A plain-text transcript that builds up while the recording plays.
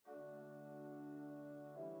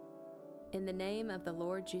In the name of the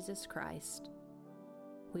Lord Jesus Christ,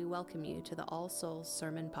 we welcome you to the All Souls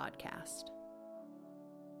Sermon Podcast.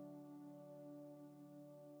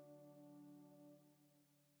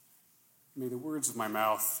 May the words of my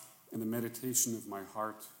mouth and the meditation of my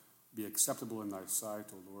heart be acceptable in thy sight,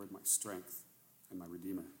 O Lord, my strength and my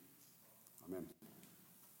Redeemer. Amen.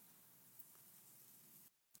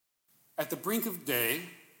 At the brink of day,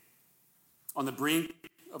 on the brink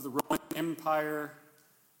of the Roman Empire,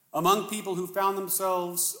 among people who found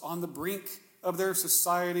themselves on the brink of their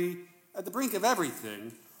society, at the brink of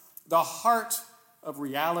everything, the heart of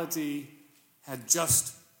reality had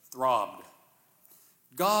just throbbed.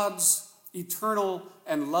 God's eternal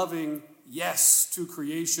and loving yes to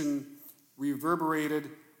creation reverberated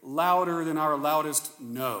louder than our loudest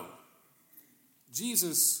no.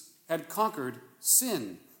 Jesus had conquered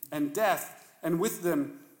sin and death, and with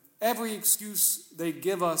them, every excuse they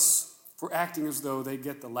give us for acting as though they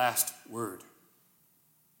get the last word.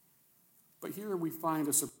 But here we find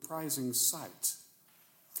a surprising sight.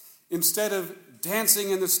 Instead of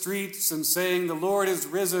dancing in the streets and saying, "The Lord is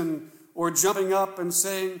risen," or jumping up and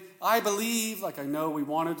saying, "I believe," like I know we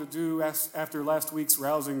wanted to do after last week's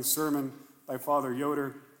rousing sermon by Father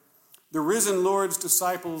Yoder, the risen Lord's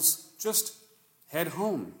disciples just head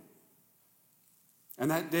home.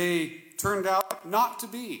 And that day turned out not to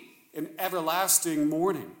be an everlasting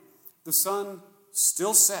morning. The sun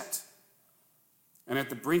still set, and at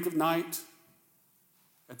the brink of night,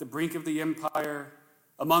 at the brink of the empire,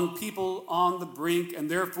 among people on the brink and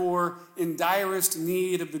therefore in direst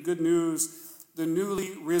need of the good news, the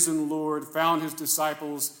newly risen Lord found his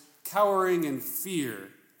disciples cowering in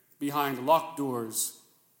fear behind locked doors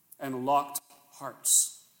and locked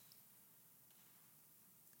hearts.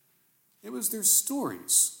 It was their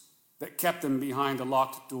stories that kept them behind a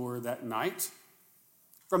locked door that night.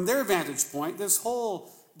 From their vantage point, this whole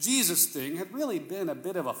Jesus thing had really been a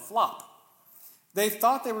bit of a flop. They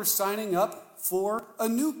thought they were signing up for a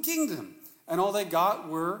new kingdom, and all they got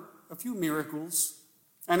were a few miracles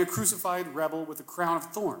and a crucified rebel with a crown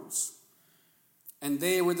of thorns. And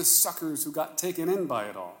they were the suckers who got taken in by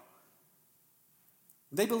it all.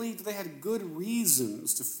 They believed they had good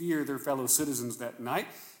reasons to fear their fellow citizens that night.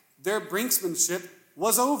 Their brinksmanship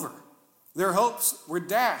was over. Their hopes were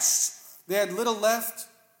dashed. They had little left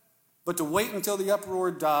but to wait until the uproar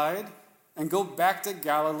died and go back to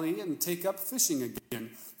Galilee and take up fishing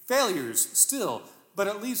again. Failures still, but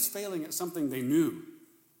at least failing at something they knew.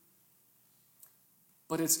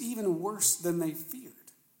 But it's even worse than they feared.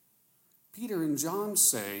 Peter and John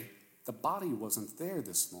say the body wasn't there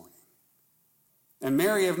this morning. And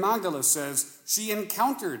Mary of Magdala says she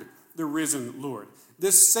encountered the risen Lord,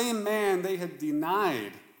 this same man they had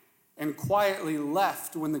denied and quietly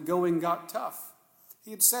left when the going got tough. He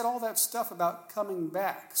had said all that stuff about coming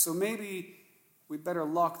back, so maybe we'd better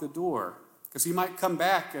lock the door, because he might come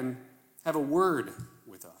back and have a word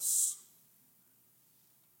with us.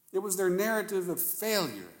 It was their narrative of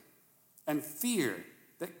failure and fear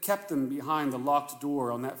that kept them behind the locked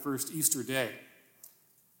door on that first Easter day.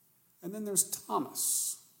 And then there's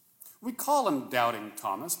Thomas. We call him Doubting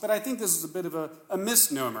Thomas, but I think this is a bit of a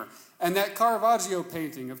misnomer. And that Caravaggio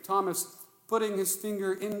painting of Thomas putting his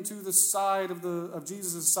finger into the side of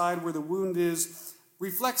Jesus' side where the wound is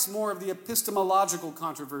reflects more of the epistemological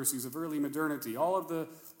controversies of early modernity, all of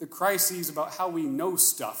the crises about how we know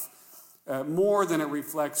stuff, more than it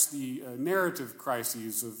reflects the narrative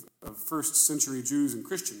crises of first century Jews and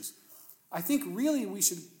Christians. I think really we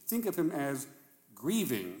should think of him as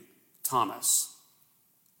grieving Thomas.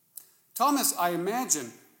 Thomas, I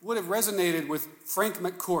imagine, would have resonated with Frank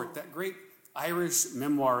McCourt, that great Irish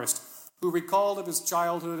memoirist, who recalled of his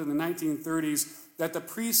childhood in the 1930s that the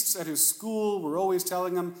priests at his school were always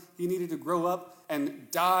telling him he needed to grow up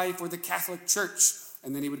and die for the Catholic Church.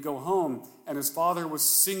 And then he would go home, and his father was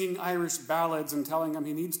singing Irish ballads and telling him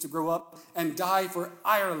he needs to grow up and die for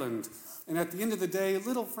Ireland. And at the end of the day,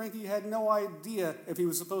 little Frankie had no idea if he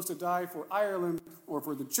was supposed to die for Ireland or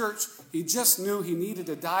for the church. He just knew he needed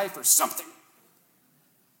to die for something.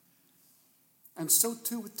 And so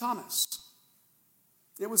too with Thomas.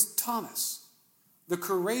 It was Thomas, the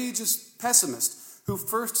courageous pessimist, who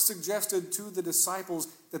first suggested to the disciples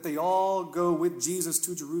that they all go with Jesus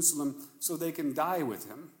to Jerusalem so they can die with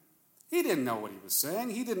him. He didn't know what he was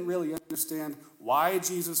saying. He didn't really understand why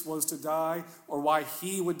Jesus was to die or why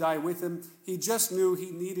he would die with him. He just knew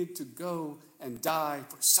he needed to go and die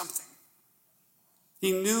for something.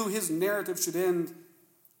 He knew his narrative should end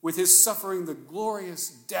with his suffering the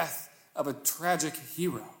glorious death of a tragic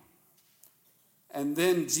hero. And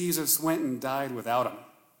then Jesus went and died without him,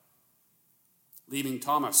 leaving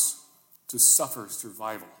Thomas to suffer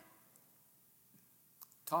survival.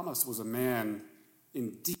 Thomas was a man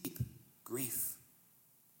in deep grief.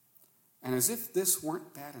 And as if this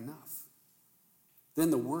weren't bad enough,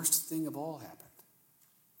 then the worst thing of all happened.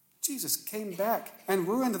 Jesus came back and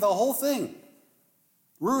ruined the whole thing.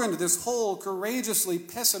 Ruined this whole courageously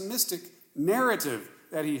pessimistic narrative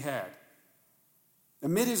that he had.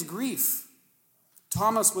 Amid his grief,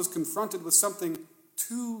 Thomas was confronted with something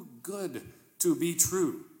too good to be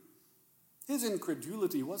true. His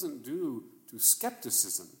incredulity wasn't due to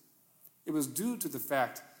skepticism. It was due to the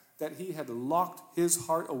fact that he had locked his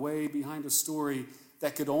heart away behind a story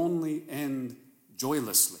that could only end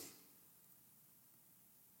joylessly.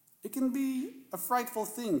 It can be a frightful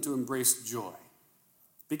thing to embrace joy,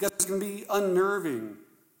 because it can be unnerving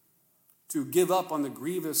to give up on the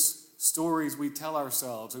grievous stories we tell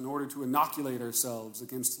ourselves in order to inoculate ourselves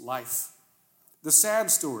against life. The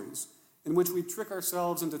sad stories in which we trick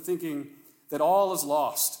ourselves into thinking that all is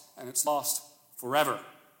lost and it's lost forever.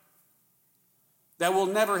 That we'll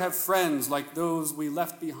never have friends like those we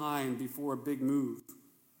left behind before a big move.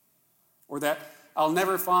 Or that I'll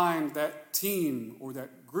never find that team or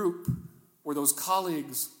that group or those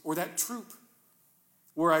colleagues or that troop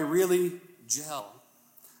where I really gel.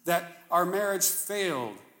 That our marriage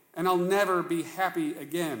failed and I'll never be happy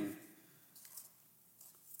again.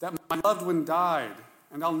 That my loved one died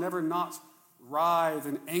and I'll never not writhe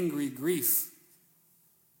in angry grief.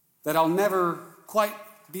 That I'll never quite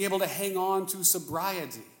be able to hang on to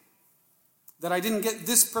sobriety. That I didn't get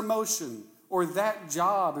this promotion or that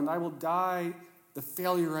job and I will die the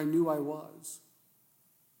failure I knew I was.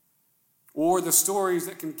 Or the stories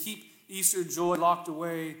that can keep Easter joy locked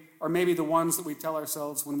away are maybe the ones that we tell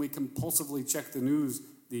ourselves when we compulsively check the news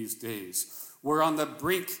these days. We're on the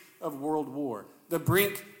brink of world war, the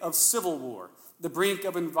brink of civil war, the brink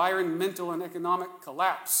of environmental and economic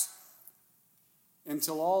collapse,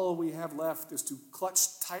 until all we have left is to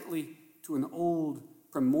clutch tightly to an old,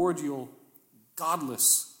 primordial,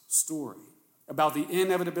 godless story about the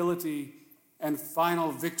inevitability and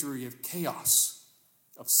final victory of chaos,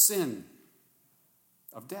 of sin,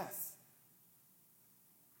 of death.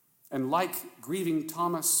 And like grieving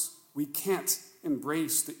Thomas, we can't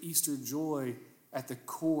embrace the Easter joy at the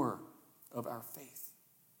core of our faith.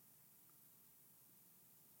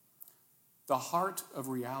 The heart of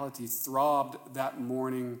reality throbbed that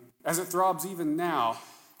morning, as it throbs even now,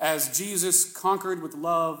 as Jesus conquered with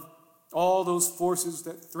love all those forces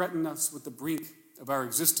that threaten us with the brink of our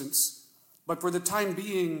existence. But for the time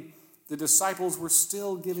being, the disciples were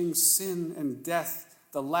still giving sin and death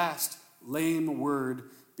the last lame word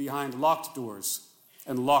behind locked doors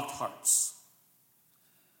and locked hearts.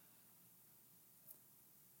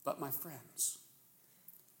 But my friends,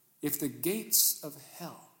 if the gates of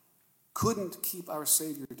hell couldn't keep our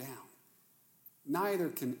Savior down, neither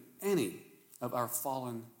can any of our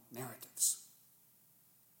fallen narratives.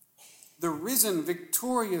 The risen,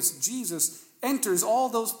 victorious Jesus enters all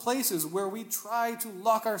those places where we try to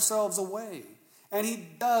lock ourselves away. And he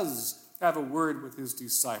does have a word with his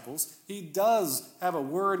disciples. He does have a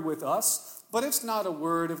word with us, but it's not a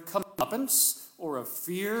word of comeuppance or of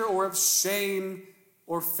fear or of shame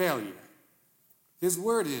or failure. His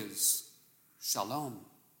word is shalom.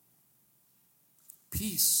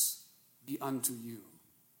 Peace be unto you.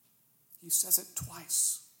 He says it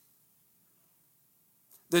twice.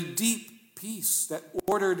 The deep peace that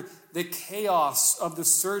ordered the chaos of the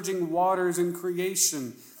surging waters in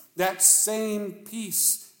creation, that same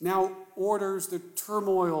peace now orders the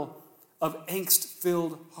turmoil of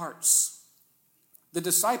angst-filled hearts. The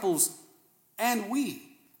disciples and we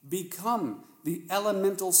become the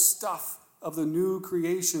elemental stuff of the new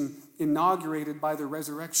creation inaugurated by the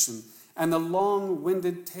resurrection. And the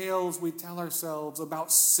long-winded tales we tell ourselves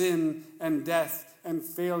about sin and death and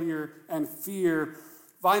failure and fear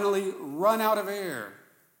finally run out of air.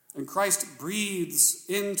 And Christ breathes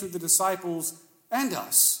into the disciples and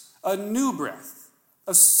us a new breath,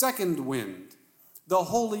 a second wind, the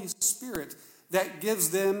Holy Spirit that gives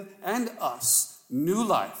them and us new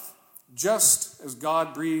life, just as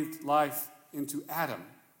God breathed life into Adam.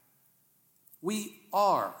 We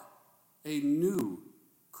are a new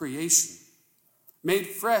creation, made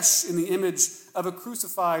fresh in the image of a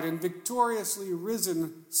crucified and victoriously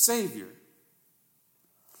risen Savior.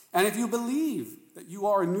 And if you believe that you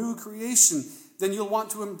are a new creation, then you'll want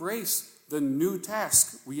to embrace the new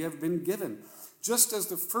task we have been given. Just as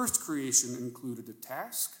the first creation included a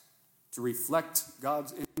task to reflect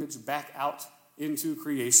God's image back out into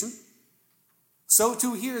creation, so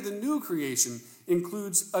too here the new creation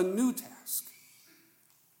includes a new task.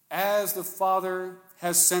 As the Father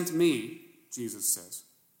has sent me, Jesus says,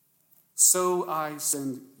 so I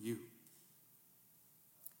send you.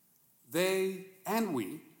 they and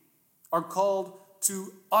we are called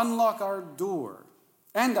to unlock our door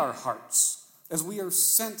and our hearts as we are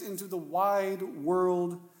sent into the wide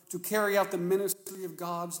world to carry out the ministry of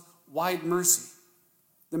God's wide mercy,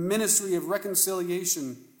 the ministry of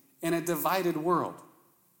reconciliation in a divided world.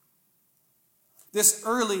 This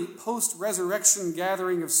early post-resurrection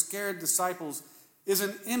gathering of scared disciples is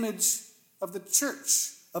an image of the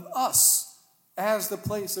church, of us, as the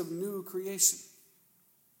place of new creation.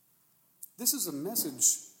 This is a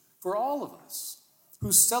message for all of us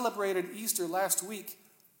who celebrated Easter last week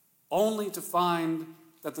only to find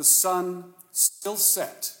that the sun still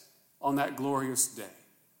set on that glorious day.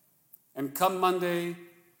 And come Monday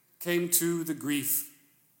came to the grief,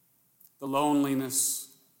 the loneliness,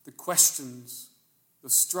 the questions, the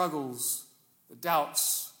struggles, the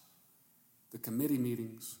doubts, the committee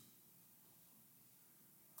meetings.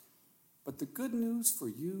 But the good news for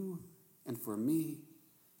you and for me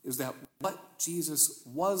is that what Jesus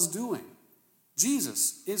was doing,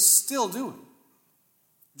 Jesus is still doing.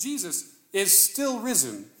 Jesus is still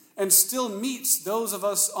risen and still meets those of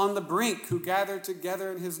us on the brink who gather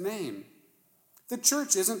together in his name. The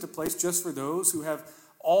church isn't a place just for those who have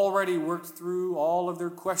already worked through all of their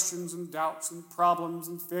questions and doubts and problems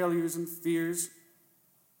and failures and fears.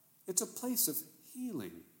 It's a place of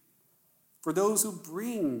healing for those who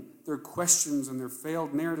bring their questions and their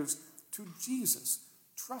failed narratives to Jesus,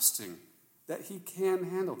 trusting that he can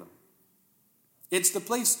handle them. It's the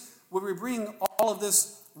place where we bring all of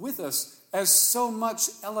this with us as so much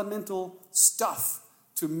elemental stuff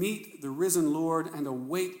to meet the risen Lord and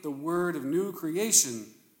await the word of new creation,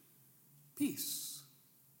 peace.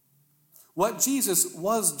 What Jesus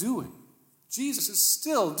was doing, Jesus is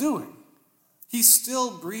still doing. He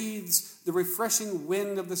still breathes the refreshing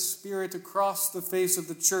wind of the Spirit across the face of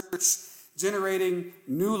the church, generating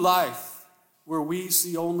new life where we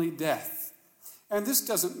see only death. And this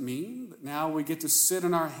doesn't mean that now we get to sit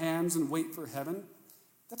on our hands and wait for heaven.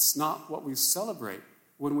 That's not what we celebrate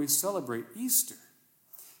when we celebrate Easter.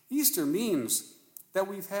 Easter means that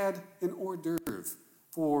we've had an hors d'oeuvre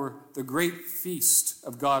for the great feast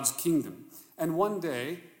of God's kingdom. And one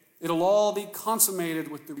day, it'll all be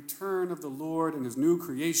consummated with the return of the Lord and his new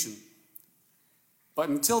creation. But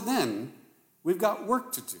until then, we've got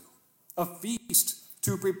work to do, a feast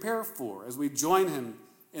to prepare for as we join him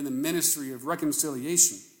in the ministry of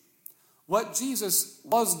reconciliation. What Jesus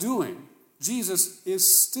was doing, Jesus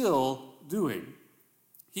is still doing.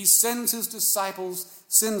 He sends his disciples,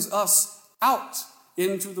 sends us out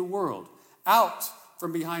into the world, out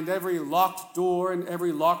from behind every locked door and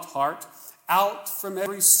every locked heart, out from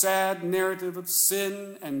every sad narrative of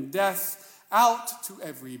sin and death, out to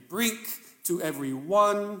every brink, to every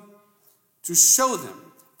one, to show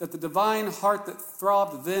them that the divine heart that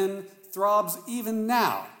throbbed then throbs even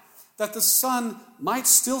now, that the sun might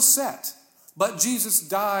still set, but Jesus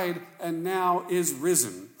died and now is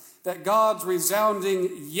risen, that God's resounding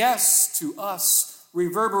yes to us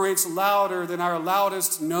reverberates louder than our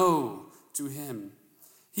loudest no to him.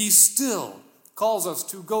 He still calls us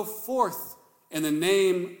to go forth in the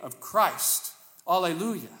name of Christ.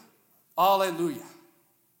 Alleluia. Alleluia.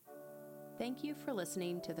 Thank you for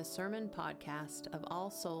listening to the sermon podcast of All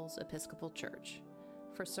Souls Episcopal Church.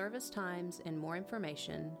 For service times and more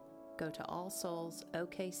information, go to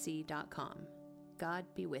allsoulsokc.com. God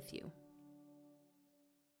be with you.